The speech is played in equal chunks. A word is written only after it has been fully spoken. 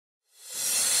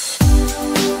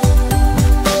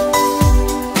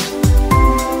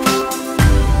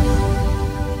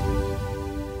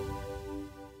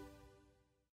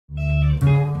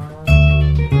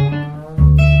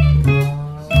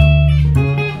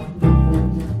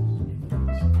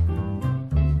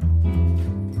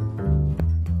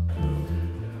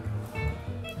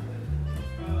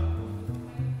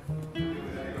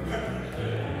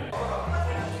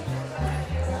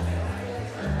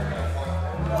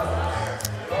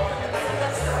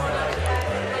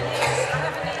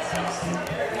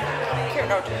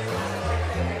Good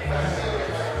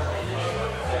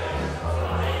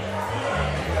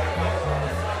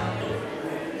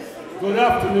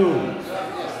afternoon.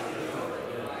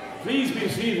 Please be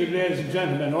seated, ladies and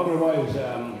gentlemen, otherwise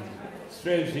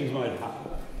strange things might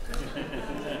happen.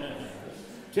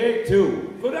 Take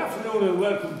two. Good afternoon and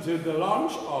welcome to the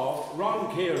launch of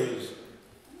Ron Carey's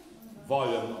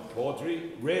volume of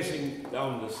poetry, Racing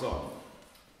Down the Sun.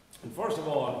 And first of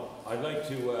all, I'd like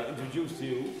to introduce to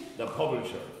you the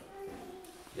publisher.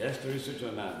 Yes, there is such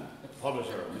a man,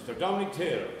 publisher, Mr. Dominic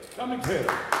Taylor. Dominic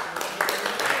Taylor.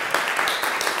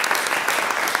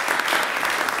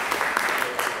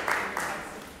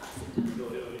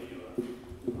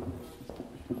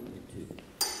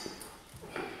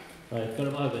 Right,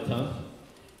 good morning, Tom.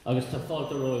 Agus tá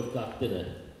fáilte roimh gach duine.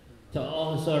 Tá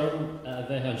áthas orm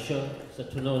bheith an seo sa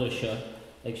tróna seo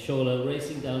ag seoladh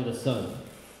Racing Down the Sun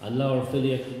an leabhar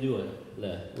filiacha nua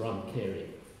le Ron Carey.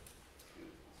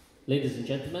 Ladies and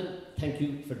gentlemen, thank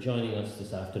you for joining us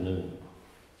this afternoon.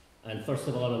 And first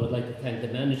of all, I would like to thank the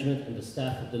management and the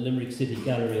staff of the Limerick City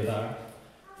Gallery of Art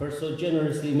for so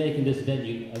generously making this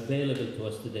venue available to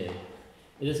us today.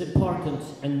 It is important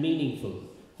and meaningful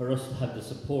for us to have the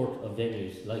support of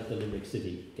venues like the Limerick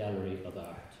City Gallery of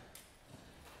Art.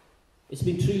 It's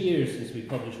been 3 years since we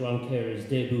published Ron Carey's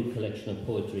debut collection of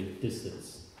poetry,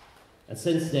 Distance. And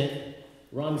since then,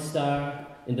 Ron's star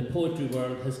in the poetry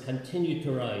world has continued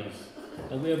to rise,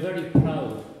 and we are very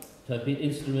proud to have been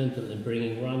instrumental in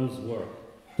bringing Ron's work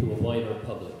to a wider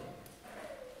public.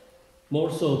 More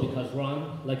so because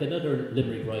Ron, like another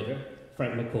Limerick writer,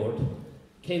 Frank McCourt,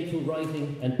 came to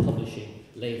writing and publishing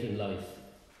late in life.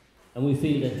 And we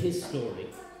feel that his story,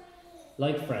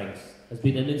 like Frank's, has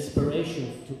been an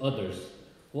inspiration to others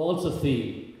who also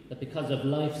feel that because of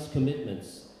life's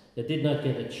commitments, they did not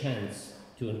get a chance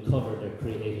to uncover their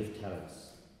creative talents.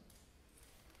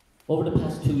 Over the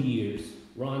past 2 years,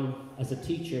 Ron, as a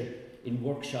teacher in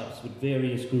workshops with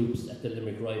various groups at the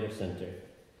Limerick Writers Centre,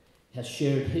 has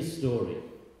shared his story,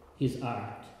 his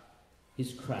art,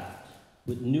 his craft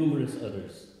with numerous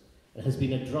others, and has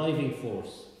been a driving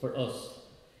force for us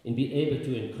in being able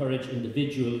to encourage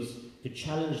individuals to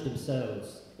challenge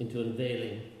themselves into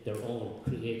unveiling their own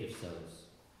creative selves.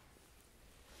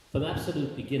 From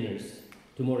absolute beginners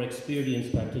to more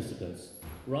experienced participants,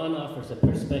 Ron offers a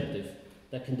perspective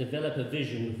that can develop a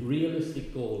vision with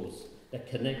realistic goals that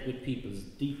connect with people's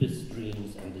deepest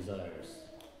dreams and desires.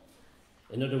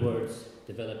 In other words,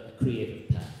 develop a creative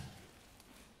path.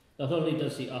 Not only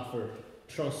does he offer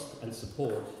trust and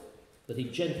support, but he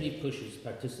gently pushes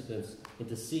participants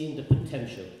into seeing the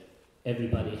potential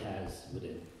everybody has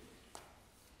within.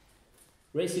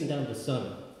 Racing Down the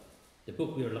Sun, the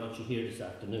book we are launching here this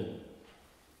afternoon,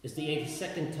 is the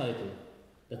 82nd title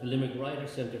that the Limerick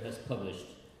Writers Centre has published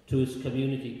through its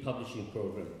community publishing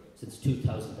programme since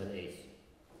 2008.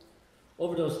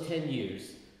 Over those 10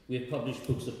 years, we have published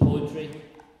books of poetry,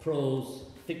 prose,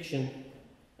 fiction,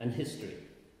 and history.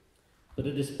 But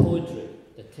it is poetry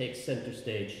that takes centre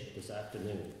stage this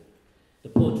afternoon. The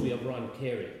poetry of Ron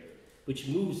Carey, which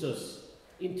moves us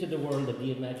into the world of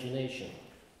the imagination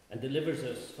and delivers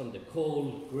us from the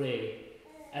cold, grey,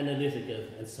 analytical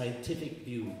and scientific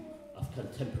view of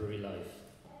contemporary life.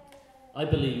 I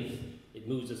believe it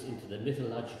moves us into the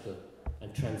mythological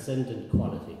and transcendent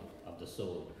quality of the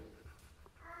soul.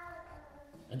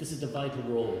 And this is the vital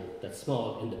role that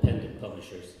small independent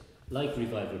publishers like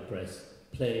Revival Press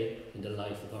play in the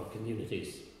life of our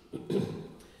communities.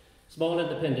 Small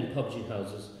independent publishing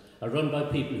houses are run by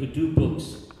people who do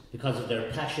books because of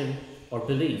their passion or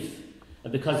belief,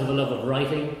 and because of a love of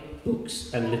writing,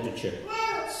 books and literature,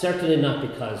 certainly not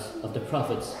because of the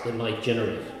profits they might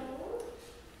generate.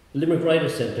 The Limerick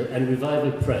Writers Centre and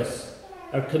Revival Press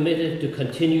are committed to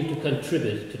continue to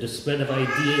contribute to the spread of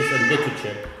ideas and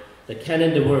literature that can,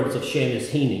 in the words of Seamus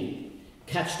Heaney,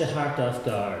 catch the heart off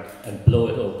guard and blow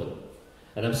it open.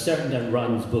 And I'm certain that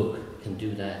Ron's book can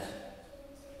do that.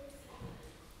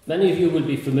 Many of you will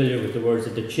be familiar with the words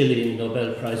of the Chilean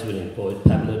Nobel Prize-winning poet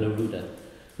Pablo Neruda,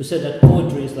 who said that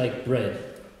poetry is like bread.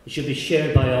 It should be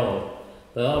shared by all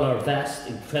our vast,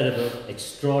 incredible,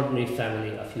 extraordinary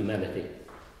family of humanity.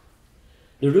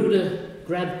 Neruda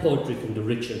grabbed poetry from the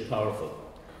rich and powerful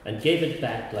and gave it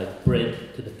back like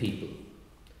bread to the people.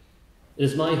 It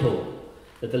is my hope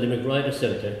that the Limerick Writers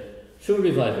Centre, through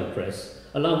Revival Press,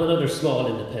 along with other small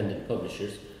independent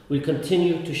publishers, will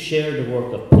continue to share the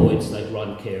work of poets like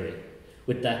Ron Carey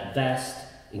with that vast,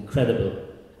 incredible,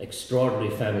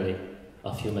 extraordinary family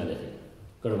of humanity.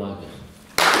 Go to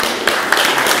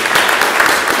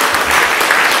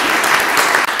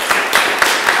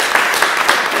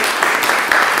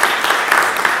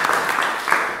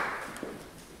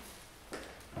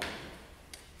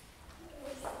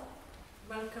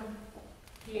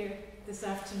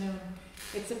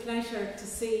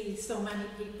see so many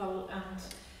people and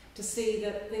to see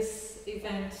that this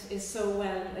event is so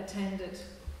well attended.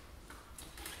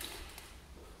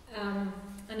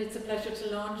 And it's a pleasure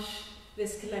to launch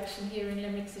this collection here in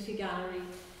Limerick City Gallery.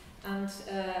 And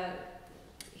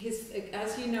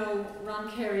as you know, Ron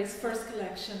Carey's first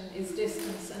collection is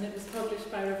Distance, and it was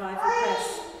published by Revival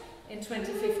Press in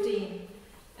 2015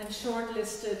 and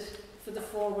shortlisted for the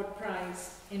Forward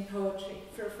Prize in Poetry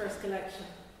for a first collection.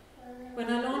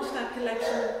 When I launched that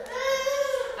collection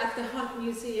at the Hunt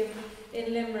Museum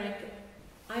in Limerick,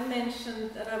 I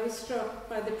mentioned that I was struck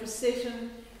by the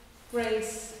precision,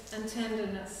 grace and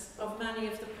tenderness of many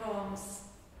of the poems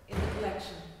in the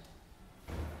collection.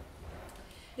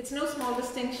 It's no small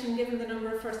distinction, given the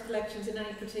number of first collections in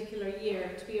any particular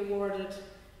year, to be awarded,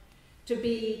 to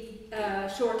be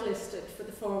shortlisted for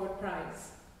the Forward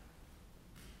Prize.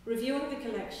 Reviewing the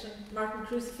collection, Martin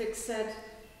Crucifix said,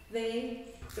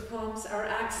 the poems are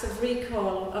acts of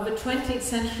recall of a 20th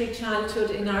century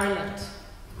childhood in Ireland.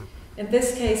 In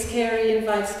this case, Carey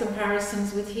invites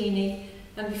comparisons with Heaney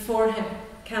and before him,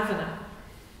 Kavanagh.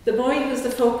 The boy who is the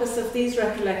focus of these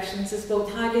recollections is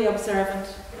both highly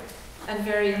observant and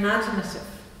very imaginative.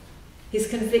 His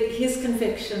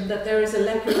conviction that there is a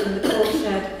leopard in the coal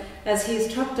shed as he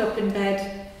is tucked up in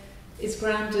bed is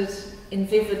grounded in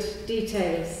vivid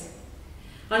details.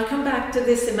 I'll come back to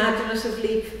this imaginative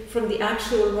leap from the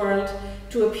actual world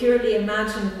to a purely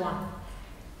imagined one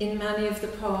in many of the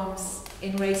poems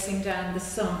in Racing Down the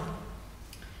Sun.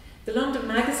 The London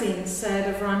Magazine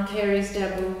said of Ron Carey's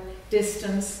debut,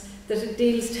 Distance, that it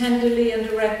deals tenderly and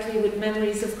directly with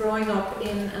memories of growing up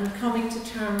in and coming to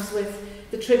terms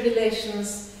with the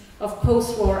tribulations of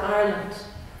post-war Ireland.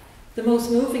 The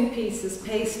most moving piece is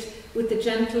paced with the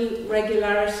gentle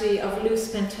regularity of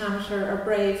loose pentameter or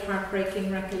brave,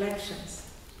 heartbreaking recollections.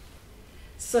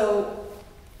 So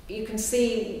you can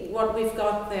see what we've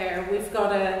got there. We've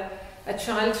got a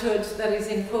childhood that is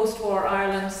in post-war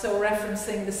Ireland, so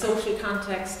referencing the social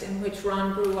context in which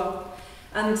Ron grew up,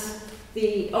 and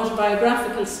the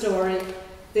autobiographical story,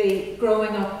 the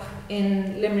growing up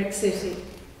in Limerick City.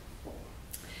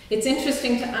 It's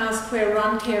interesting to ask where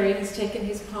Ron Carey has taken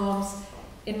his poems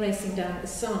in Racing Down the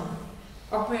Sun,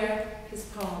 or where his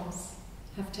poems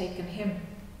have taken him.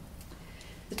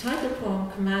 The title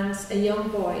poem commands a young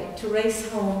boy to race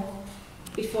home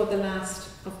before the last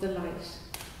of the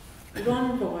light.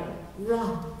 Run, boy,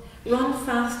 run. Run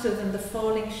faster than the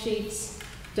falling sheets,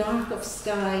 dark of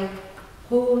sky,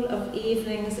 whole of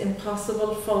evening's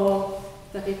impossible fall,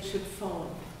 that it should fall.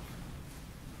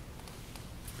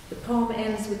 The poem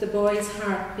ends with the boy's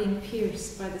heart being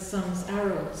pierced by the sun's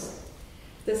arrows.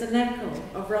 There's an echo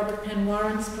of Robert Penn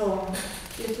Warren's poem,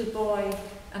 Little Boy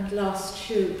and Lost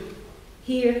Shoe.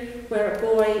 Here, where a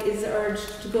boy is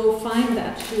urged to go find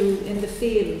that shoe in the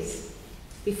fields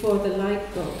before the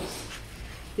light goes.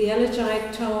 The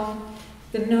elegiac tone,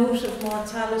 the note of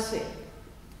mortality,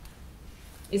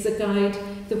 is a guide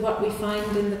to what we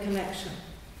find in the collection,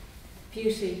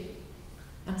 beauty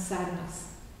and sadness.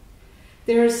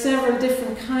 There are several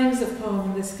different kinds of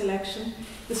poem in this collection.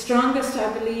 The strongest,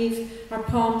 I believe, are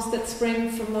poems that spring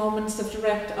from moments of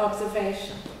direct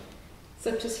observation,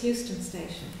 such as Houston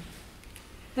Station.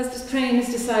 As the train is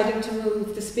deciding to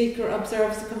move, the speaker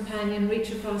observes the companion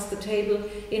reach across the table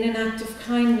in an act of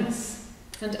kindness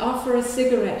and offer a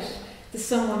cigarette to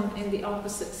someone in the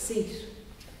opposite seat.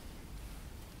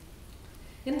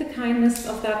 In the kindness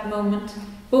of that moment,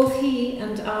 both he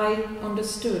and I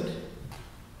understood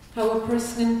how a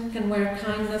person can wear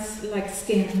kindness like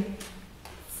skin.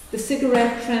 The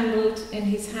cigarette trembled in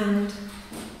his hand,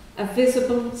 a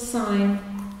visible sign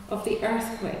of the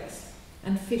earthquakes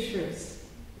and fissures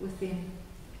within.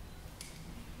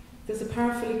 There's a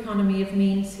powerful economy of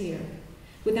means here.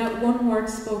 Without one word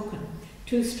spoken,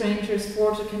 two strangers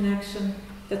forge a connection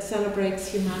that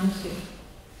celebrates humanity.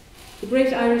 The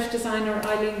great Irish designer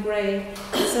Eileen Gray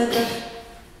said that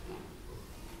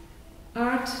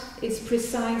art that is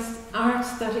precise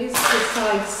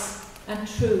and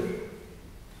true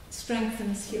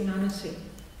strengthens humanity.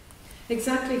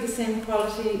 Exactly the same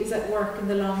quality is at work in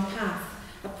The Long Path,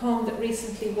 a poem that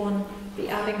recently won the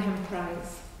Allingham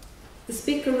Prize. The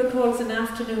speaker recalls an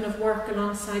afternoon of work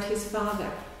alongside his father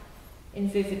in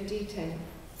vivid detail.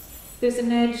 There's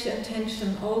an edge and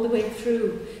tension all the way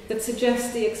through that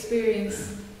suggests the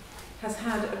experience has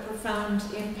had a profound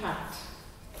impact.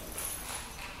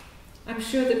 I'm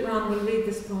sure that Ron will read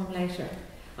this poem later.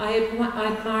 I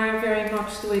admire very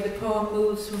much the way the poem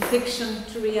moves from fiction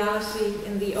to reality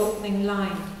in the opening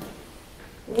line.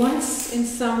 Once in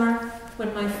summer,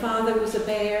 when my father was a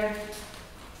bear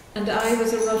and I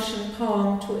was a Russian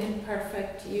poem to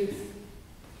imperfect youth.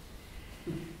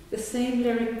 The same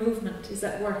lyric movement is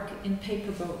at work in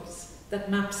paper boats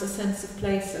that maps a sense of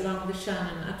place along the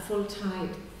Shannon at full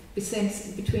tide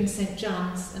between St.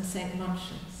 John's and St.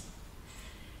 Munchins.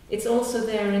 It's also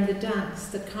there in the dance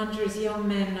that conjures young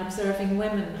men observing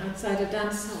women outside a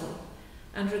dance hall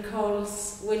and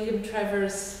recalls William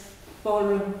Trevor's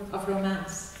Ballroom of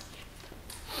Romance.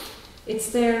 It's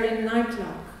there in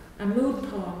Nightlock, a mood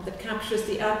poem that captures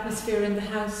the atmosphere in the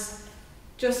house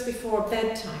just before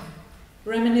bedtime,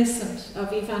 reminiscent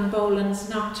of Ivan Boland's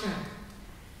Nocturne.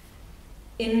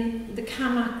 In the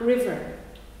Camac River,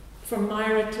 from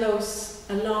Myra Close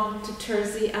along to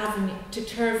Turvey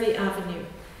Avenue,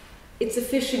 it's a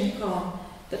fishing poem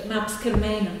that maps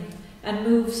Kilmainham and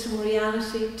moves from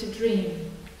reality to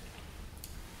dream.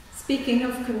 Speaking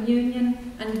of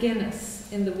communion and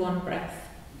Guinness in the one breath,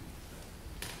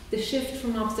 the shift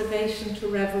from observation to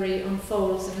reverie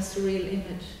unfolds in a surreal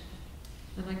image.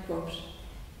 And I quote,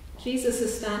 Jesus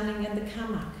is standing in the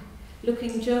Camac,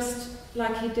 looking just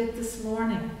like he did this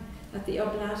morning at the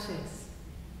Oblates.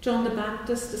 John the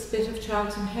Baptist, the spit of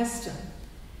Charlton Heston,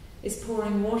 is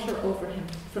pouring water over him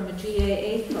from a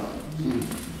GAA cup,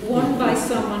 won by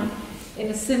someone in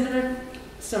the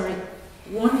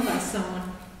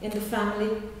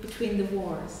family between the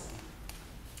wars.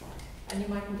 And you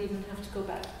mightn't even have to go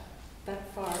back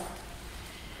that far.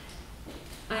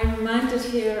 I am reminded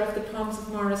here of the poems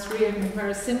of Maurice Riordan, where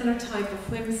a similar type of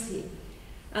whimsy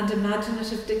and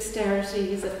imaginative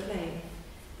dexterity is at play.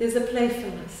 There's a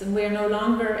playfulness, and we are no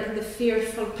longer in the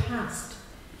fearful past,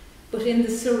 but in the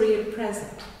surreal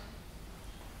present.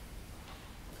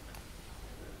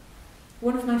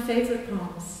 One of my favourite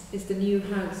poems is The New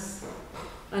House.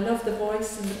 I love the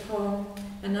voice in the poem,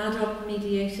 an adult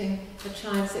mediating a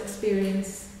child's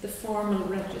experience, the formal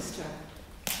register.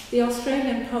 The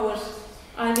Australian poet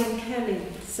Eileen Kelly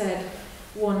said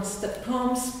once that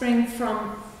poems spring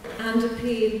from and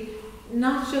appeal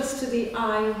not just to the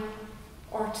eye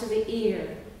or to the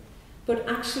ear, but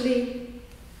actually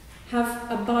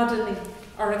have a bodily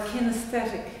or a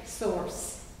kinesthetic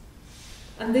source.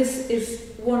 And this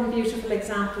is one beautiful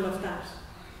example of that.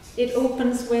 It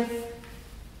opens with,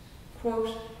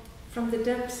 quote, from the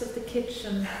depths of the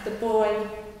kitchen, the boy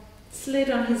slid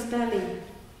on his belly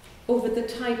over the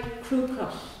tight crew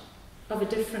cut of a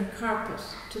different carpet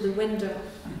to the window,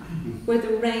 where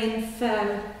the rain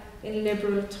fell in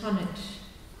liberal tonnage.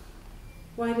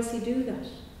 Why does he do that?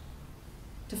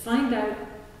 To find out,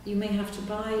 you may have to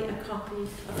buy a copy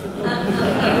of the book.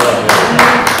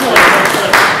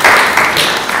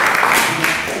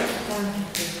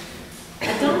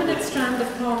 A dominant strand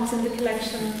of poems in the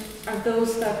collection are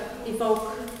those that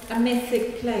evoke a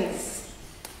mythic place,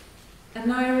 an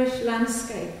Irish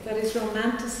landscape that is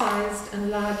romanticised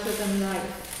and larger than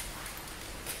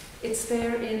life. It's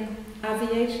there in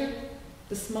Aviator,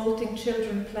 the smolting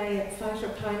children play at fighter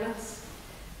pilots.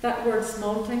 That word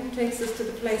smolting takes us to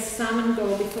the place salmon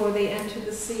go before they enter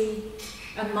the sea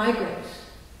and migrate.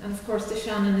 And of course the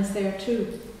Shannon is there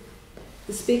too.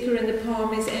 The speaker in the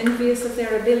poem is envious of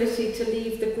their ability to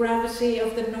leave the gravity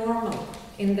of the normal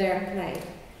in their play.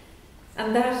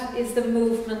 And that is the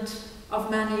movement of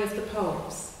many of the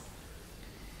poems.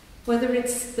 Whether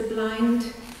it's The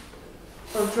Blind,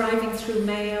 or Driving Through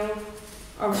Mayo,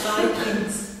 or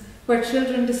Vikings, where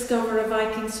children discover a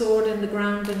Viking sword in the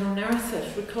ground and unearth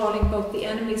it, recalling both the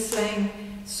enemy-slaying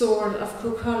sword of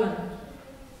Cuchulainn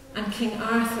and King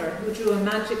Arthur, who drew a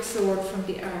magic sword from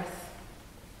the earth.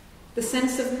 The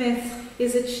sense of myth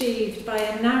is achieved by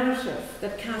a narrative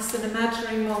that casts an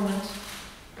imaginary moment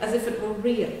as if it were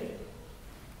real.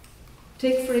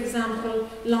 Take, for example,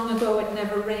 Long Ago It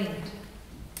Never Rained.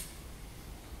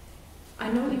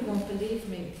 I know you won't believe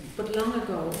me, but long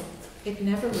ago, it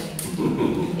never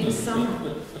rained. In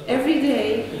summer, every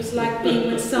day was like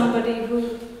being with somebody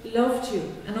who loved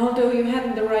you, and although you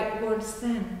hadn't the right words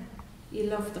then, you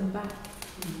loved them back.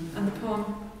 And the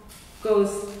poem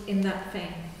goes in that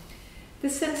vein.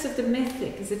 This sense of the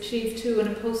mythic is achieved too in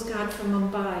a postcard from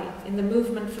Mumbai, in the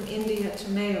movement from India to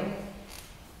Mayo.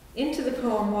 Into the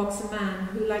poem walks a man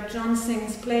who, like John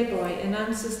Synge's Playboy,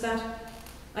 announces that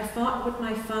I fought with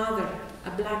my father,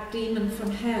 a black demon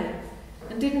from hell,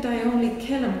 and didn't I only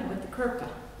kill him with the kirpa?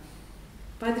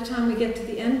 By the time we get to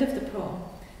the end of the poem,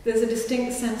 there's a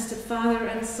distinct sense that father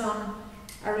and son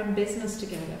are in business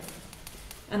together,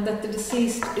 and that the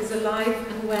deceased is alive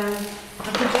and well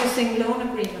and producing loan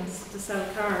agreements to sell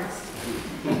cars.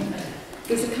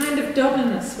 There's a kind of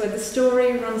doubleness where the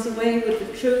story runs away with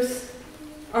the truth,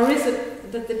 or is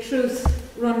it that the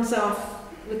truth runs off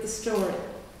with the story?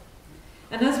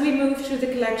 And as we move through the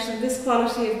collection, this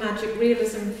quality of magic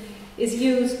realism is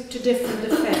used to different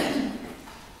effect.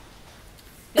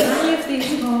 In many of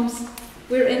these poems,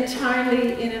 we're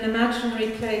entirely in an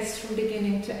imaginary place from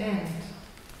beginning to end.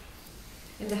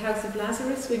 In the house of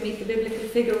Lazarus, we meet the biblical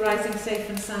figure rising safe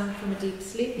and sound from a deep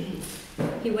sleep.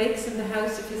 He wakes in the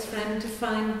house of his friend to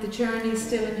find the journey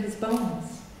still in his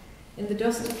bones. In the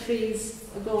dusty trees,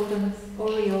 a golden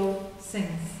aureole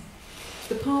sings.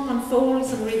 The poem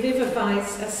unfolds and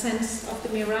revivifies a sense of the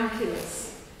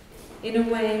miraculous in a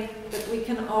way that we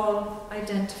can all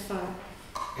identify.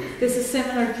 There's a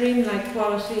similar dreamlike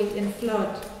quality in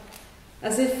Flood,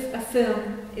 as if a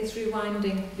film is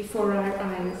rewinding before our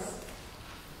eyes.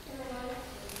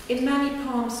 In many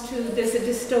poems, too, there's a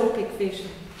dystopic vision.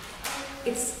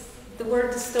 It's the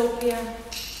word dystopia,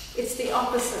 it's the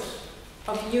opposite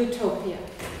of utopia,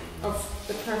 of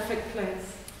the perfect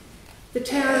place. The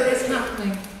terror is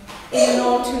happening in an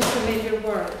all too familiar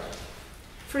world.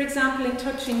 For example, in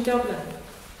Touching Dublin,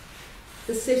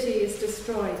 the city is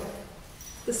destroyed.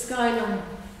 The skyline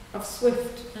of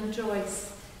Swift and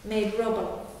Joyce made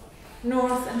rubble.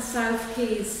 North and South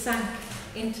Quays sank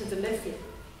into the Liffey.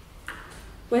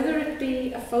 Whether it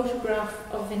be a photograph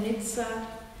of Vinitsa,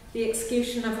 the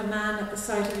execution of a man at the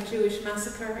site of a Jewish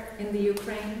massacre in the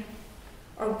Ukraine,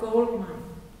 or goldmine,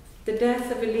 the death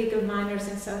of illegal miners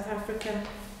in South Africa,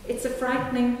 it's a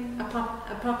frightening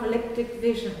apocalyptic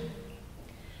vision.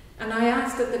 And I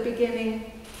asked at the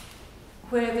beginning,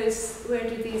 where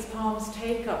do these poems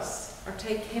take us, or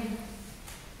take him?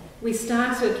 We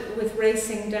started with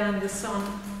Racing Down the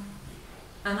Sun,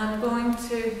 and I'm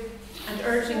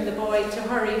urging the boy to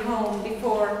hurry home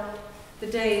before the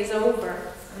day is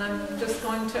over. And I'm just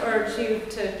going to urge you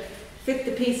to fit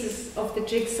the pieces of the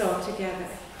jigsaw together.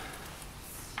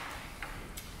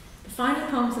 The final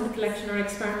poems in the collection are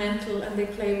experimental and they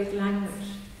play with language.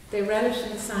 They relish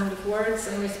in the sound of words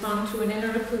and respond to an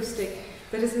inner acoustic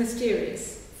that is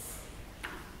mysterious.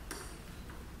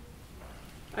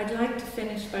 I'd like to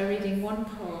finish by reading one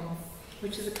poem,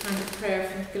 which is a kind of prayer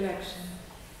from the collection.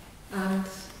 And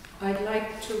I'd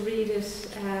like to read it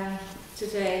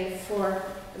today for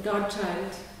a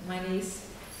godchild, my niece,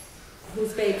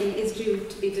 whose baby is due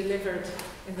to be delivered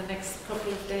in the next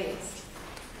couple of days.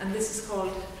 And this is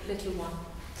called Little One.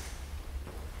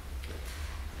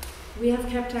 We have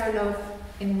kept our love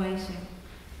in waiting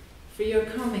for your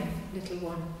coming, little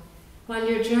one, while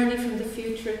your journey from the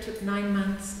future took 9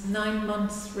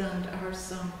 months round our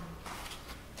sun.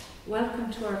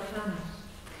 Welcome to our planet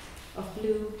of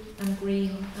blue and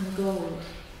green and gold.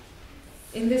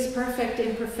 In this perfect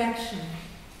imperfection,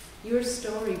 your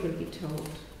story will be told.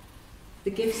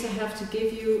 The gifts I have to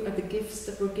give you are the gifts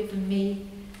that were given me,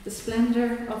 the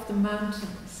splendor of the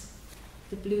mountains,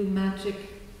 the blue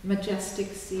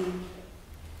majestic sea,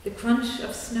 the crunch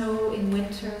of snow in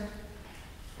winter,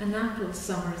 an apple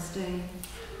summer's day,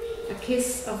 a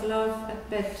kiss of love at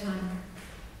bedtime,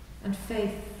 and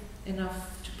faith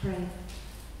enough to pray.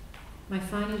 My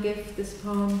final gift, this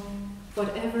poem,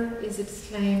 whatever is its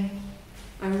claim,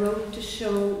 I wrote to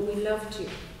show we loved you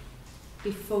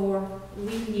before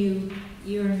we knew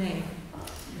your name.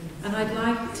 And I'd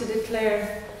like to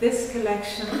declare this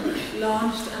collection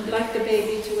launched, and like the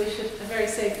baby, to wish it a very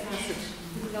safe passage.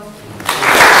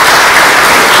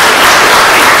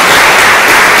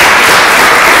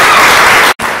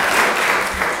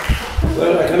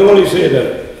 Well, I can only say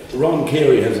that Ron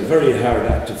Carey has a very hard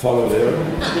act to follow there.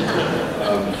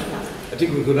 I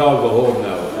think we could all go home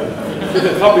now. With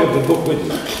a copy of the book with you.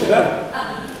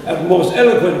 That most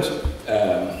eloquent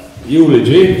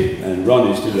eulogy, and Ron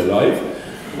is still alive,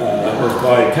 was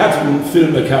by Catherine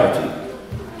Phil MacCarthy.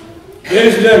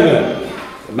 Ladies and gentlemen,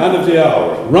 the man of the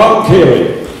hour, Ron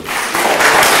Carey.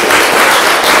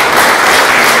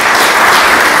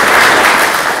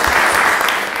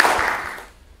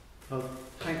 Well,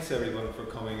 thanks everyone for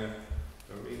coming. I'm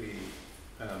really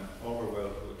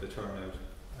overwhelmed with the turnout.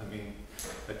 I mean,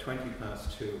 at 2:20 there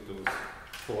was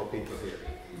 4 people here,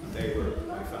 and they were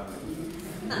my family.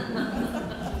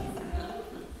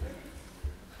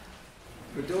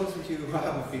 For those of you who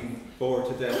haven't been bored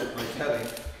to death with my telling,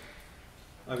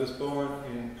 I was born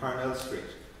in Parnell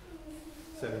Street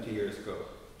 70 years ago.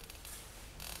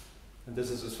 And this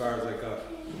is as far as I got.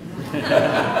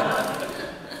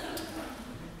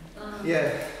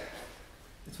 Yeah,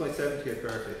 it's my 70th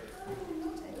birthday.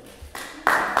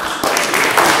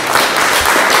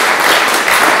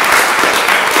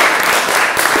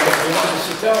 You want to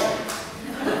sit down?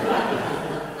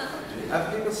 And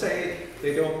people say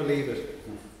they don't believe it,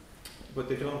 but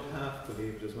they don't have to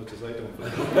believe it as much as I don't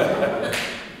believe it.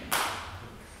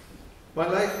 My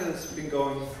life has been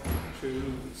going through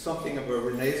something of a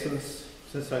renaissance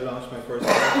since I launched my first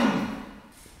collection.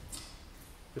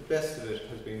 The best of it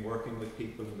has been working with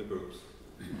people in the groups,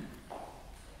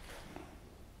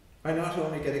 I not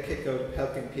only get a kick out of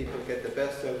helping people get the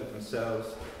best out of themselves,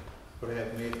 but I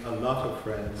have made a lot of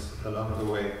friends along the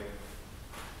way.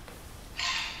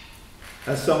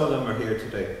 And some of them are here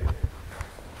today.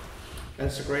 And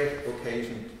it's a great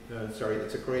occasion,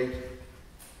 it's a great,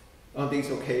 on these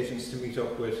occasions, to meet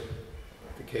up with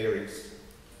the Careys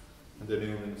and the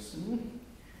Newmans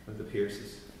and the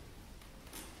Pierces.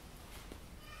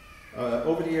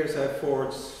 Over the years I've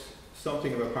forged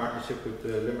something of a partnership with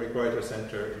the Limerick Writers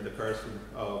Centre in the person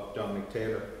of Dominic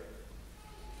Taylor.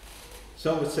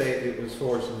 Some would say it was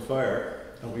forged in fire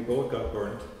and we both got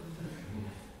burnt,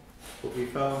 but we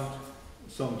found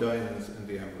some diamonds in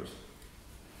the embers.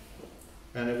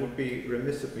 And it would be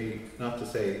remiss of me not to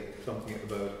say something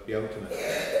about the ultimate.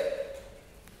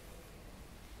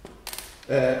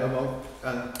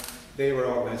 And they were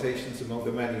organisations among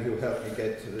the many who helped me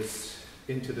get to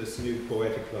into this new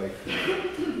poetic life.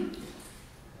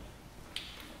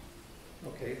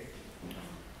 Okay.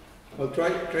 Well,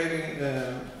 driving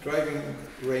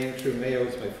rain through Mayo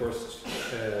is my first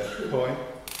poem.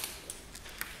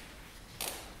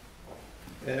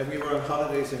 We were on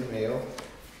holidays in Mayo.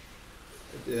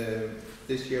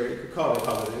 This year, you could call it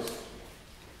holidays.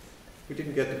 We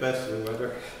didn't get the best of the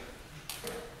weather.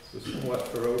 It was somewhat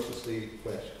ferociously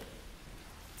wet.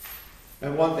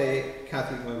 And one day,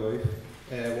 Cathy, my wife,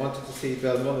 wanted to see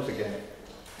Belmullet again,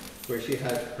 where she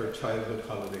had her childhood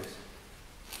holidays.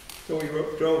 So we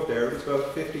drove there. It was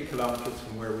about 50 kilometres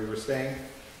from where we were staying,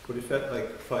 but it felt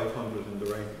like 500 in the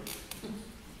rain.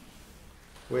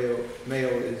 Mayo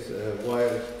is a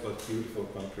wild but beautiful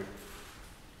country.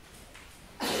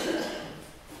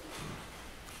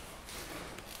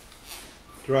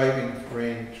 Driving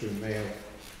rain through Mayo.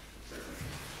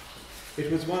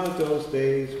 It was one of those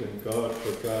days when God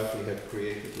forgot He had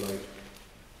created light.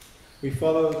 We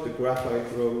followed the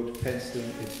graphite road,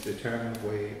 penciling its determined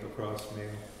way across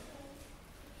Mayo.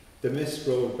 The mist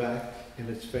rolled back in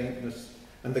its faintness,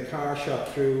 and the car shot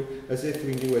through as if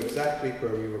we knew exactly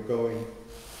where we were going,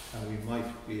 and we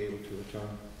might be able to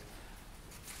return.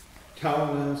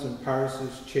 Townlands and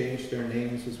parishes changed their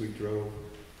names as we drove,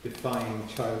 defying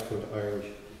childhood Irish.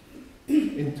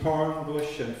 In thorn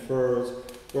bush and furze,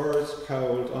 birds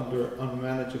cowled under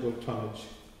unmanageable tonnage,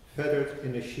 feathered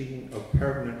in a sheen of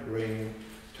permanent rain,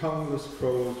 tongueless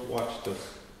crows watched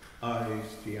us,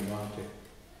 eyes diamante.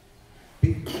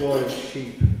 Big boiled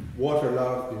sheep,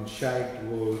 waterlogged in shagged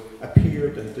wool,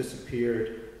 appeared and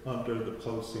disappeared under the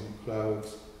pulsing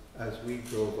clouds as we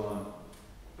drove on,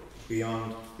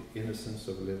 beyond the innocence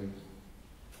of living.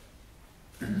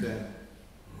 And then,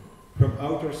 from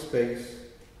outer space,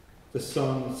 the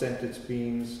sun sent its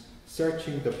beams,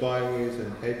 searching the byways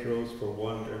and hedgerows for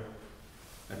wonder,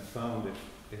 and found it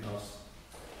in us.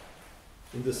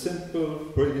 In the simple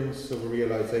brilliance of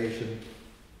realization,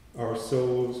 our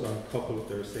souls uncoupled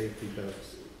their safety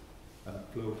belts and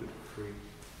floated free.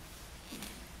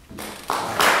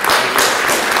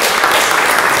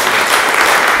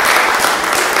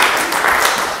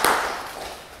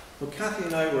 Well, Cathy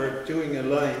and I were doing a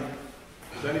line.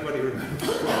 Does anybody remember?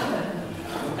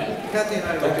 Cathy and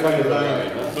I were doing a line.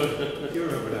 You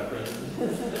remember that, right?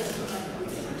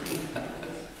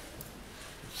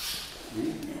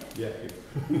 Yeah.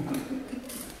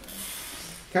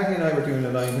 Cathy and I were doing a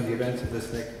line in the event of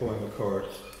this next poem occurred.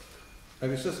 I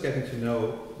was just getting to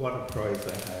know what a prize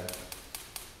I had.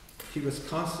 She was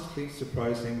constantly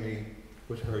surprising me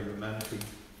with her humanity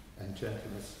and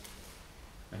gentleness,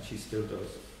 and she still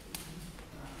does.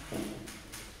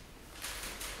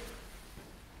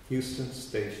 Euston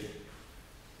Station.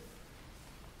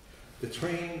 The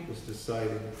train was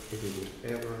deciding if it would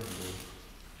ever move.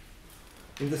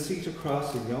 In the seat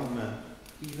across, a young man,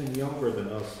 even younger than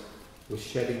us, was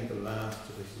shedding the last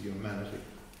of his humanity.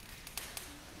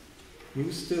 You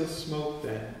still smoked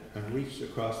then and reached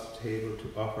across the table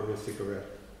to offer a cigarette.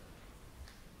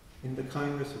 In the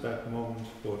kindness of that moment,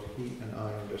 both he and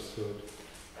I understood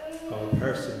how a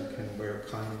person can wear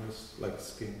kindness like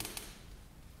skin.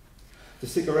 The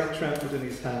cigarette trembled in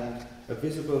his hand, a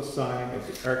visible sign of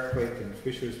the earthquake and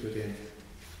fissures within.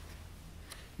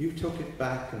 You took it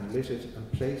back and lit it and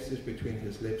placed it between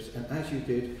his lips, and as you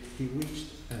did, he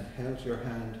reached and held your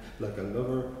hand like a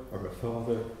lover or a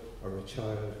father or a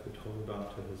child would hold on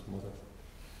to his mother.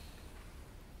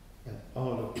 And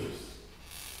all of this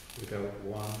without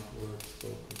one word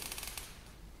spoken.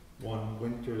 One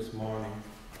winter's morning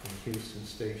in Houston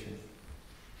Station,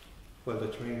 while the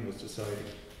train was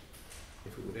deciding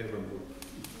if it would ever move.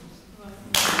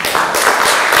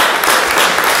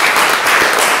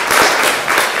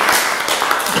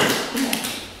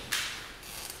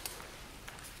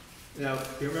 Now,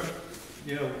 you remember,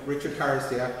 you know, Richard Harris,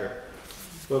 the actor.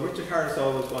 Well, Richard Harris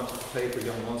always wanted to play for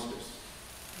Young Munsters.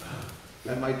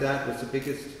 And my dad was the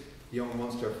biggest Young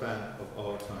Munster fan of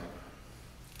all time.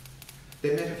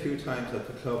 They met a few times at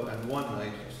the club, and one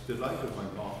night, to the delight of my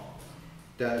mom,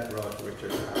 Dad brought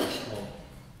Richard Harris home.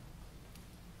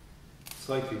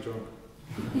 Slightly drunk.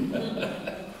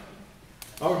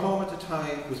 Our home at the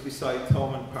time was beside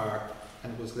Thomond Park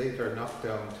and was later knocked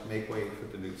down to make way for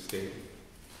the new stadium.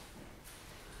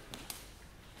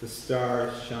 The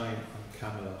stars shine on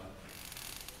Camelot.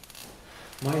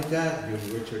 My dad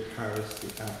knew Richard Harris,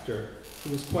 the actor,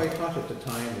 who was quite hot at the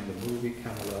time in the movie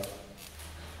Camelot.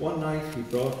 One night he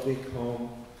brought Dick home.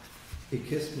 He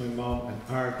kissed my mom and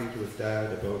argued with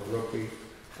Dad about rugby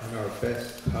on our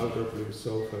best powder blue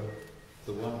sofa,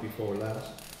 the one before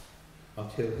last,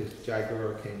 until his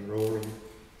Jaguar came roaring,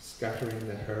 scattering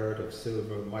the herd of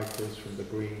silver micros from the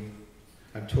green,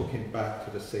 and took him back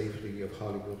to the safety of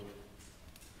Hollywood.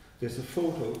 There's a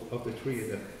photo of the three of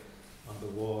them on the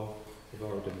wall of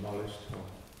our demolished home.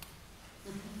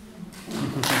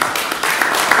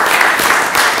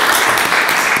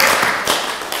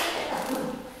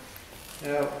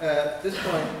 Now, at this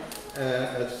point,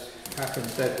 as Catherine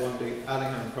said, won the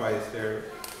Allingham Prize there,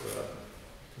 I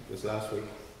think it was last week.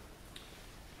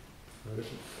 I'm a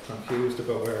little confused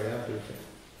about where I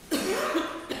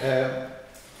am.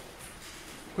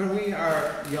 When we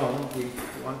are young, we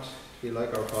want to be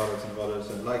like our fathers and mothers,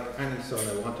 and like any son,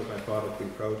 I wanted my father to be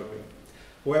proud of me.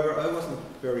 However, I wasn't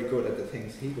very good at the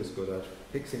things he was good at,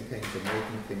 fixing things and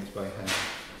making things by hand.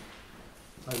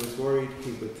 I was worried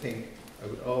he would think I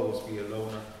would always be a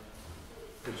loner,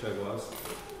 which I was,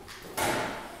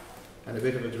 and a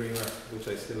bit of a dreamer, which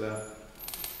I still am.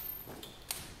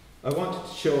 I wanted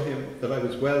to show him that I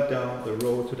was well down the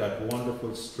road to that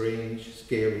wonderful, strange,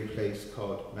 scary place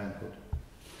called manhood.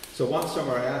 So one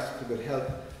summer I asked if he could help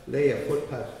lay a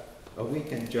footpath, a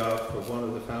weekend job for one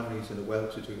of the families in a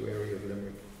well-to-do area of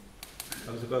Limerick.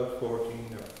 I was about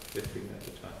 14 or 15 at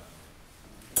the time.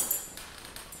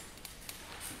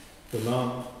 The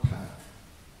long path.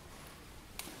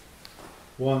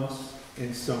 Once,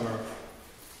 in summer,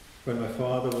 when my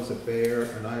father was a bear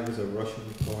and I was a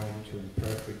Russian poem to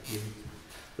imperfect youth,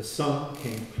 the sun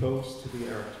came close to the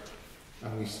earth,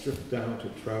 and we stripped down to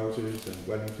trousers and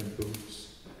Wellington boots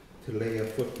to lay a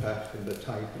footpath in the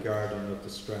tight garden of the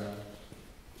Strand.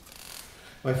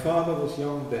 My father was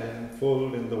young then,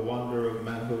 full in the wonder of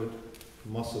manhood,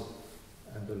 muscle,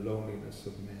 and the loneliness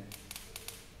of men.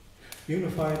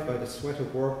 Unified by the sweat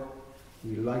of work,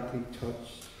 we lightly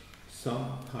touched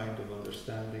some kind of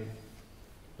understanding,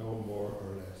 no more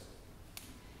or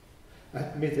less.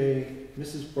 At midday,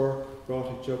 Mrs. Burke brought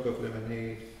a jug of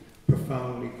lemonade,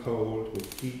 profoundly cold,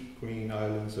 with deep green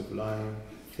islands of lime,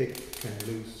 thick and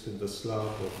loose in the slob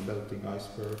of melting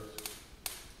icebergs.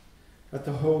 At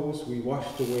the hose, we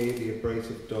washed away the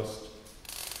abrasive dust,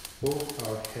 both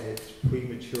our heads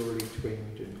prematurely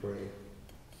twinned in grey.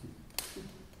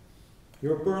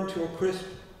 "You're burnt to a crisp,"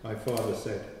 my father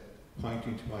said,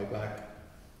 pointing to my back.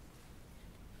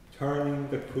 Turning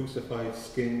the crucified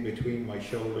skin between my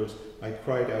shoulders, I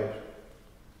cried out.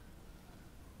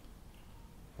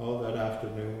 All that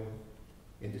afternoon,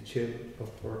 in the chill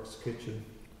of Burke's kitchen,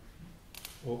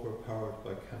 overpowered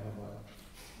by chamomile,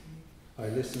 I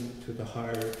listened to the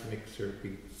hired mixer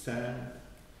beat sand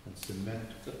and cement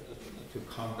to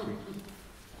concrete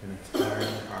in its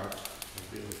iron heart.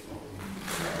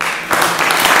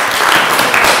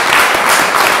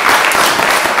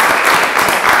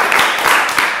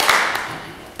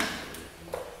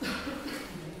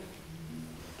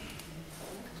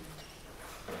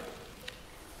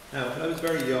 Now, when I was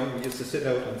very young, we used to sit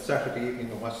out on Saturday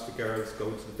evening and watch the girls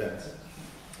go to the dance.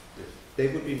 They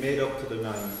would be made up to the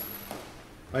nines.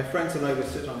 My friends and I would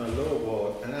sit on a low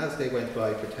wall, and as they went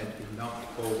by, pretend to be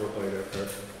knocked over by their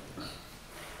person.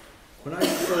 When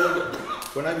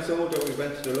I was older, we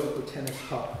went to the local tennis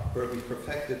hop, where we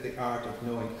perfected the art of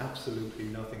knowing absolutely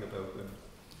nothing about women.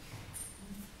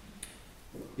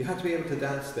 You had to be able to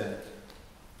dance then.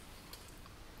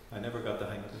 I never got the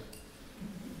hang of it.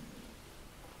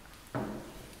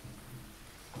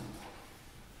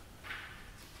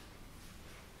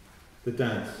 The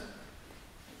dance.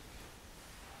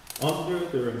 Under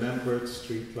the remembered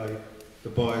streetlight, the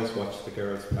boys watched the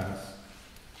girls pass,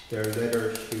 their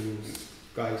leather shoes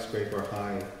skyscraper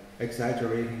high,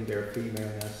 exaggerating their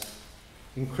femaleness,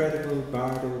 incredible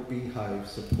bardo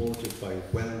beehives supported by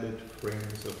welded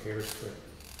frames of hairspray.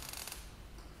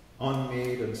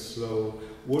 Unmade and slow,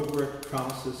 woodwork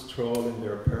promises trawl in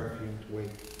their perfumed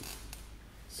wake.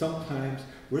 Sometimes,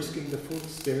 risking the full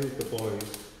stare of the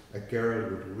boys, a girl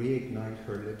would reignite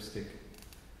her lipstick,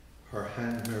 her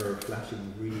hand mirror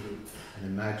flashing real and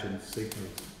imagined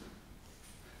signals.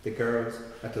 The girls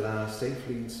at last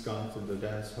safely ensconced in the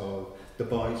dance hall, the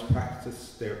boys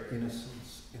practiced their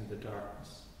innocence in the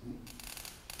darkness.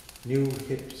 New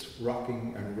hips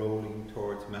rocking and rolling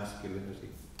towards masculinity.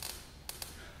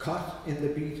 Caught in the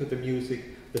beat of the music,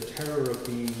 the terror of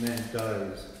being men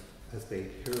dies as they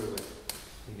pirouette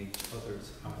in each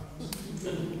other's arms.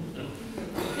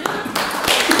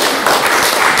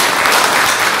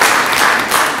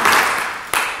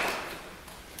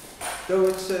 Though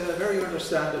it's very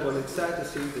understandable, it's sad to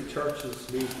see the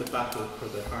churches lose the battle for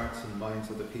the hearts and minds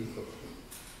of the people.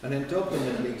 And in Dublin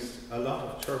at least, a lot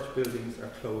of church buildings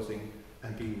are closing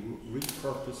and being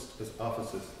repurposed as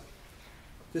offices.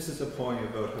 This is a poem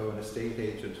about how an estate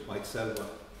agent might sell one.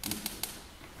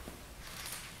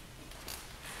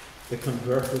 The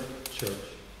Converted Church.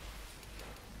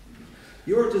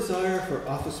 Your desire for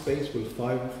office space will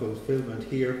find fulfillment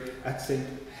here at St.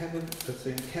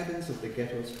 Kevin's of the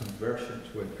Ghetto's conversion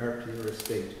to an earthlier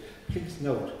estate. Please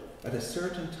note, at a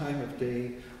certain time of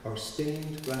day, our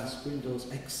stained glass windows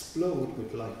explode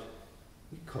with light.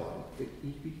 We call it the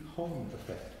Evie Home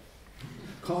effect,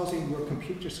 causing your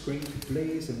computer screen to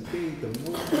blaze and bathe the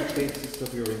molten faces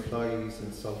of your employees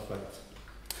in sulfites.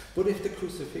 But if the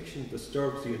crucifixion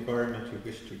disturbs the environment you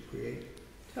wish to create,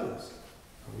 tell us,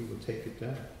 and we will take it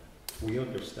down. We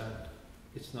understand.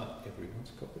 It's not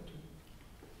everyone's cup of tea.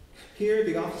 Here,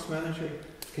 the office manager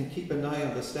can keep an eye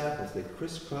on the staff as they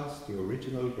crisscross the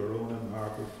original Verona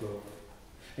marble floor.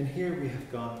 And here we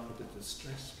have gone for the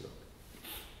distressed look.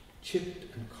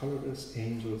 Chipped and colourless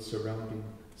angels surrounding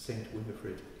St.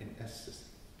 Winifred in ecstasy.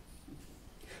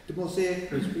 The mosaic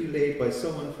was relayed by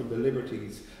someone from the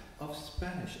liberties of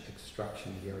Spanish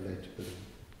extraction, we are led to believe.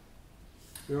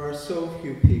 There are so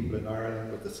few people in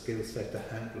Ireland with the skill set to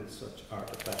handle such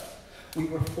artefacts. We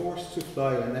were forced to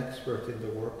fly an expert into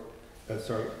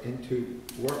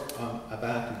work on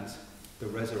Abadi's The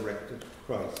Resurrected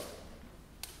Christ.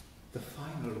 The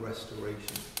final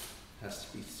restoration has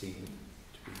to be seen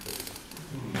to be believed.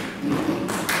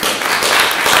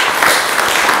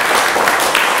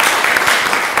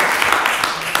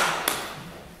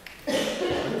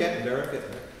 I'm getting there.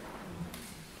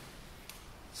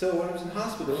 So when I was in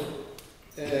hospital,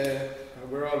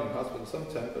 we're all in hospital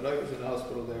sometime, but I was in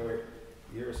hospital there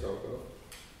a year or so ago.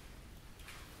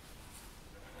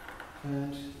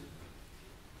 And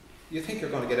you think you're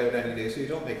going to get out any day, so you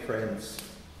don't make friends.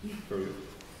 You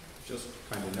just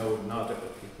kind of nod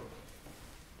at people.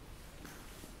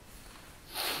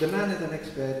 The man in the next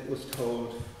bed was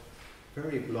told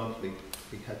very bluntly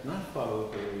he had not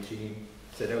followed the regime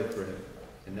set out for him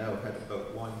and now had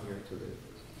about 1 year to live.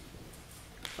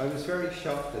 I was very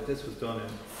shocked that this was done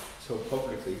so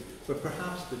publicly, but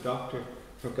perhaps the doctor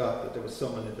forgot that there was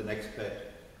someone in the next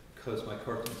bed because my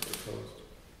curtains were closed.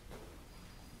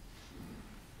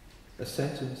 A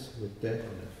sentence with death in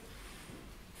it.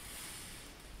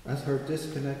 As her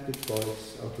disconnected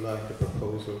voice outlined a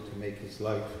proposal to make his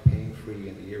life pain-free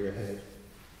in the year ahead,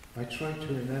 I tried to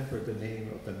remember the name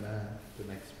of the man in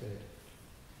the next bed.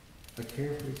 I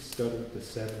carefully studied the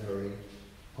 7 or 8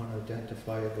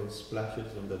 unidentifiable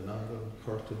splashes on the nylon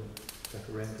curtain that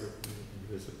rendered me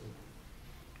invisible.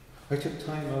 I took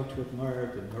time out to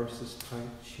admire the nurse's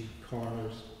tight cheek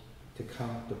corners, to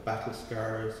count the battle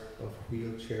scars of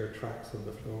wheelchair tracks on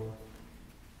the floor,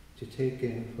 to take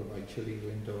in from my chilly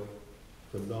window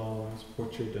the lawns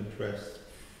butchered and dressed,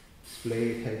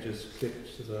 splayed hedges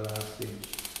clipped to the last inch,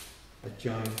 a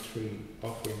giant tree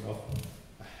offering up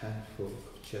a handful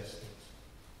of chestnuts.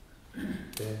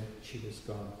 Then she was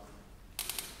gone.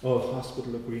 All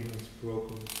hospital agreements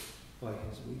broken by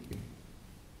his weeping.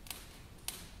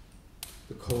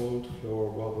 The cold floor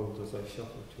wobbled as I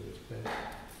shuffled to his bed.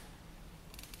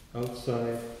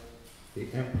 Outside,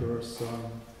 the emperor's sun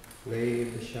lay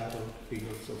in the shadowed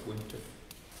fields of winter,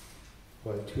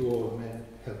 while 2 old men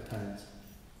held hands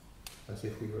as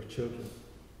if we were children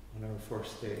on our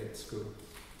first day at school.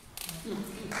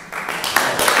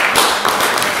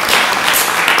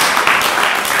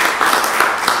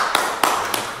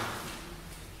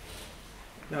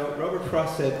 Now, Robert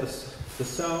Frost said the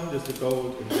sound is the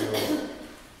gold in the ore.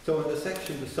 So in the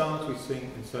section, the songs we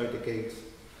sing inside the gates,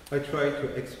 I tried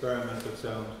to experiment with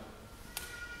sound.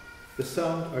 The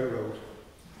sound I wrote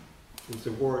was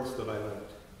the words that I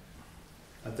liked.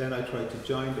 And then I tried to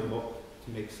join them up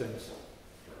to make sense.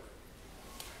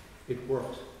 It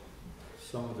worked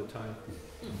some of the time.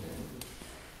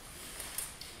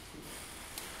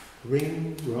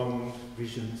 Ring round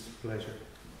vision's pleasure.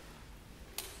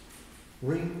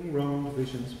 Ring round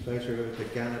vision's pleasure, the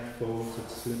gannet folds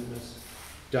its slimness,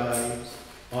 dives,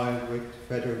 Oil-wicked,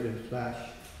 feathered in flash,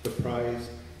 the prize,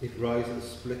 it rises,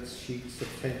 splits, sheets of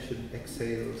tension,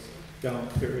 exhales, down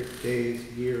period, days,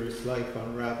 years, life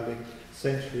unravelling,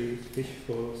 centuries,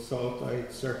 fishful,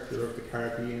 salt-eyed circular of the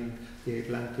Caribbean, the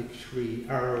Atlantic Shree,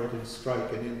 arrowed and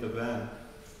striking in the van,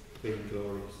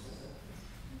 vainglories.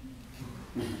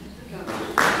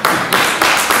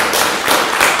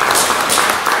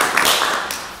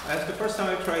 That's the first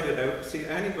time I tried it out. See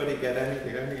anybody get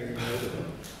anything out of it.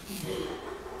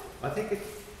 I think it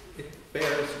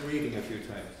bears reading a few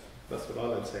times. That's what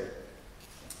all I'd say.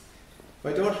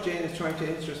 My daughter Jane is trying to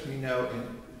interest me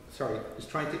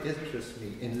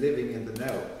in living in the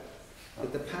now.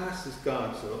 But the past is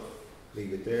gone, so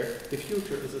leave it there. The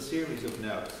future is a series of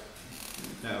nows.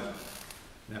 Now.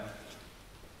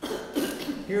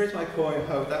 Here is my poem,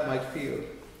 how that might feel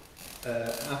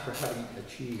after having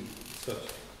achieved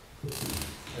such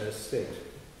a state.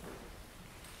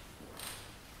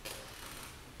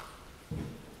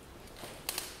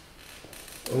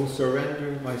 Oh,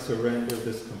 surrender, my surrender,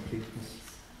 this completeness.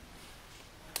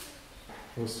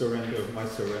 Oh, surrender, my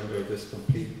surrender, this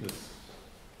completeness.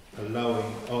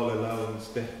 Allowing, all allowance,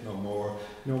 death no more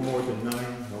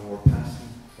denying, no more passing.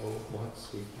 Oh, what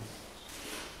sweetness.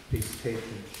 Please take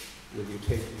me, will you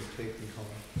take me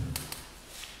home.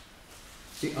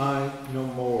 The I no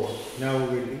more, now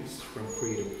released from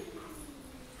freedom,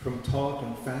 from thought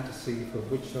and fantasy for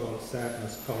which all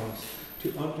sadness comes,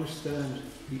 to understand,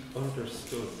 be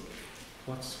understood.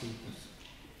 What sweetness.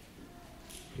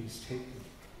 Please take me.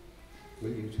 Will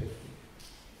you take me?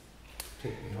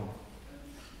 Take me home.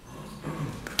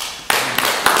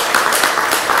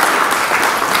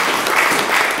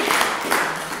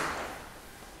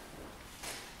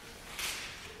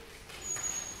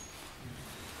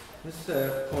 This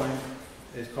poem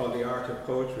is called The Art of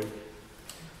Poetry.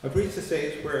 I've reached a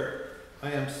stage where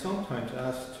I am sometimes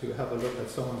asked to have a look at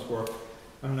someone's work,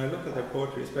 and when I look at their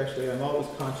poetry especially, I'm always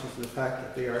conscious of the fact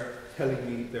that they are telling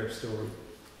me their story.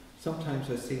 Sometimes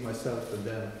I see myself in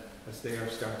them as they are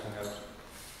starting out.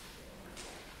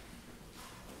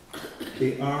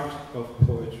 The art of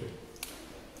poetry.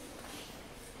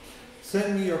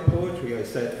 Send me your poetry, I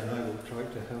said, and I will try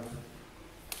to help.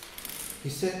 He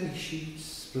sent me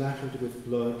sheets splattered with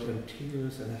blood and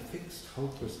tears and a fixed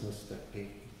hopelessness that made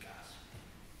me gasp.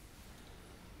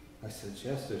 I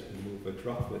suggested he move a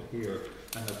droplet here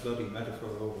and a bloody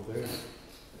metaphor over there.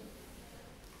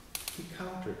 He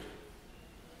countered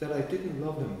that I didn't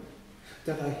love him,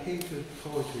 that I hated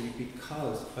poetry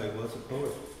because I was a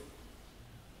poet,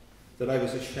 that I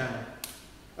was a sham,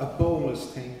 a boneless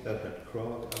thing that had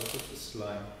crawled out of the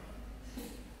slime.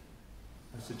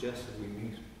 I suggested we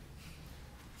meet.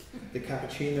 The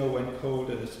cappuccino went cold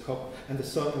in his cup, and the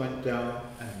sun went down,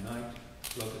 and night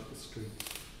flooded the streets.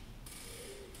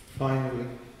 Finally,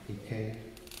 he came,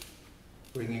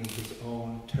 bringing his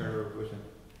own terror with him.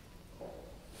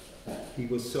 He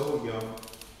was so young,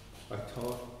 I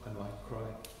thought I might cry.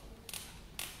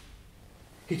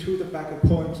 He threw the bag of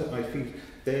poems at my feet.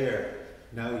 There,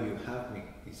 now you have me,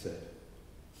 he said.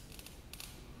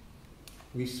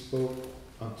 We spoke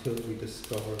until we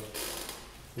discovered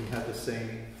we had the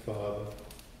same father,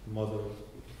 mother,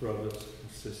 brothers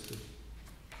and sisters,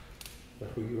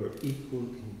 that we were equal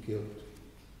in guilt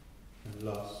and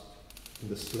lost in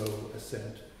the slow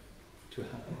ascent to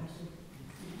happiness.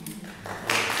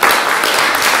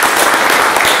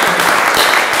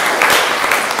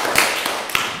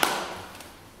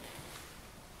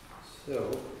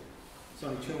 So, it's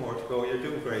only two more to go. You're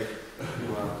doing great.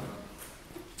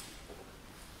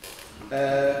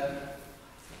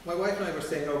 My wife and I were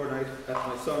staying overnight at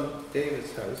my son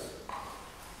David's house.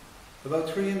 About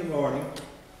 3 in the morning,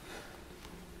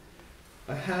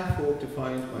 I half woke to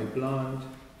find my blonde,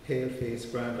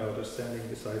 pale-faced granddaughter standing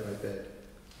beside my bed,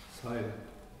 silent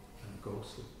and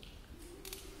ghostly.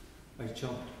 I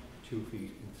jumped 2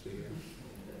 feet into the air.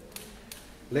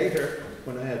 Later,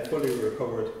 when I had fully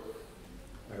recovered,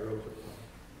 I wrote a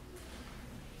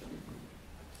poem.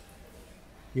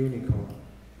 Unicorn.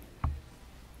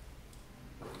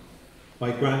 My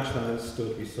grandchild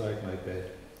stood beside my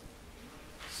bed.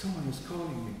 Someone is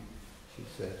calling me, she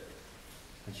said,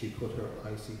 and she put her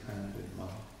icy hand in mine.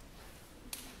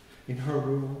 In her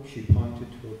room, she pointed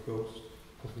to a ghost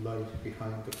of light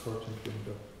behind the curtained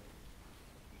window.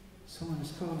 Someone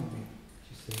is calling me,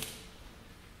 she said.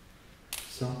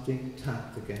 Something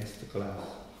tapped against the glass.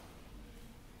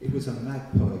 It was a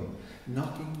magpie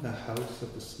knocking the house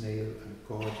of the snail and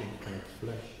gorging on its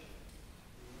flesh.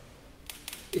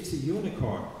 It's a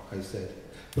unicorn, I said,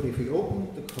 but if we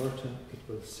open the curtain, it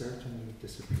will certainly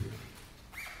disappear.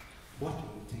 What do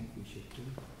you think we should do?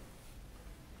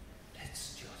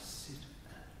 Let's just sit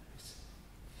and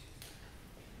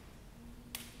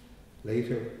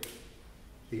Later,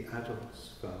 the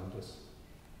adults found us,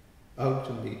 out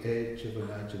on the edge of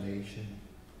imagination,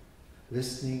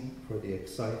 listening for the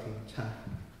exciting tap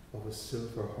of a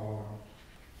silver horn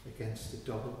against the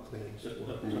double glazed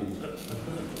wood.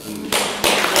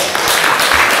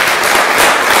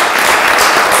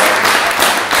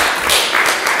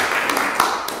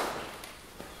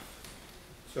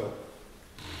 So,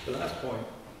 the last point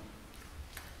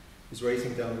is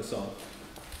racing down the sun.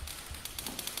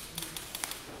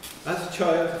 As a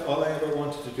child, all I ever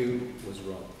wanted to do was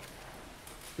run.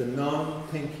 The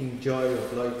non-thinking joy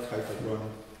of life type of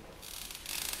running.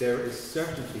 There is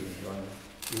certainty in running.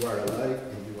 You are alive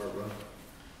and you are running.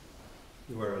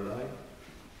 You are alive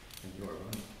and you are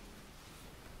running.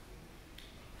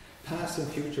 Past and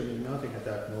future mean nothing at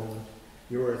that moment.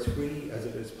 You are as free as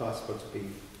it is possible to be.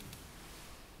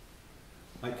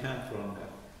 I can't run now.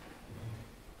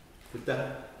 But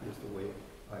that is the way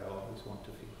I always want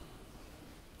to feel.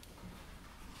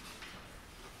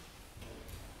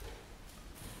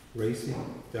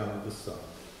 Racing down the sun.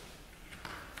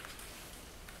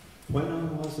 When I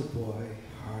was a boy,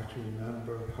 hard to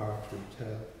remember, hard to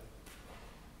tell,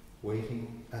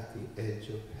 waiting at the edge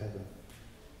of heaven,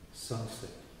 sunset,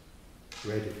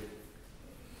 ready,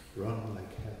 run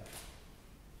like hell.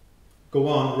 Go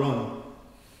on, run.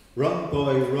 Run,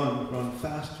 boy, run. Run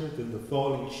faster than the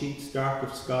falling sheets, dark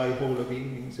of sky, whole of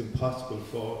evenings, impossible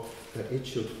fall, that it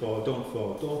should fall, don't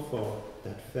fall, don't fall,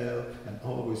 that fell and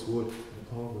always would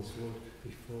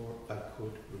before I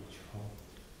could reach home.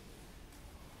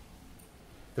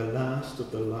 The last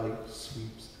of the light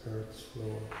sweeps earth's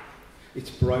floor, its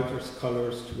brightest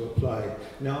colours to apply.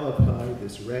 Now apply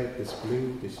this red, this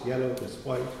blue, this yellow, this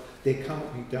white. They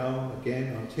count me down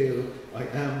again until I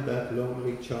am that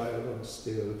lonely child and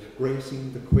still,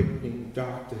 racing the quickening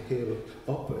dark the hill,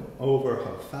 up and over,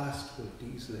 how fast will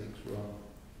these legs run?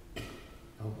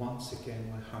 And once again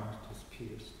my heart is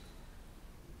pierced,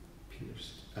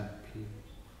 pierced and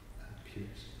pierced and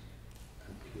pierced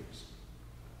and pierced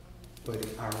by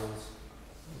the arrows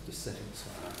of the setting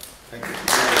sun. Thank you.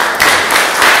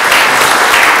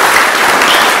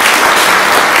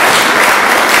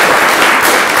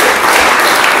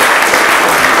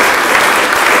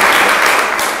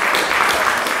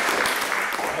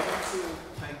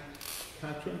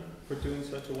 Catherine for doing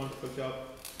such a wonderful job.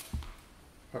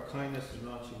 Her kindness in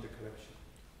launching the collection.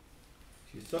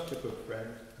 She's such a good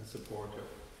friend and supporter,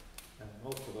 and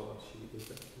most of all, she is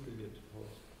a brilliant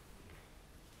poet.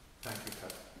 Thank you,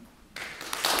 Catherine.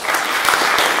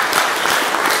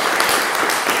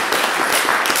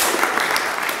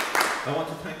 I want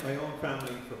to thank my own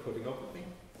family for putting up with me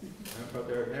and for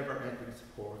their never-ending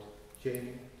support.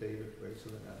 Jamie, David,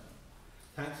 Rachel and Anne.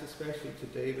 Thanks especially to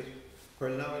David for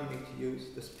allowing me to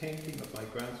use this painting of my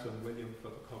grandson William for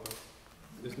the cover.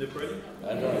 Isn't it brilliant?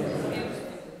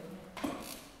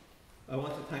 I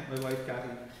want to thank my wife Cathy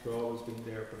for always being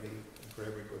there for me and for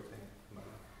every good thing in my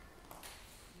life.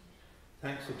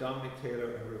 Thanks to Dominic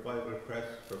Taylor and Revival Press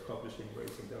for publishing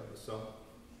Racing Down the Sun.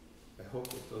 I hope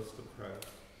it does them proud.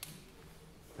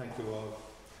 Thank you all.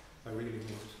 I really mean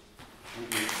it.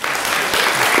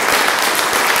 Thank you.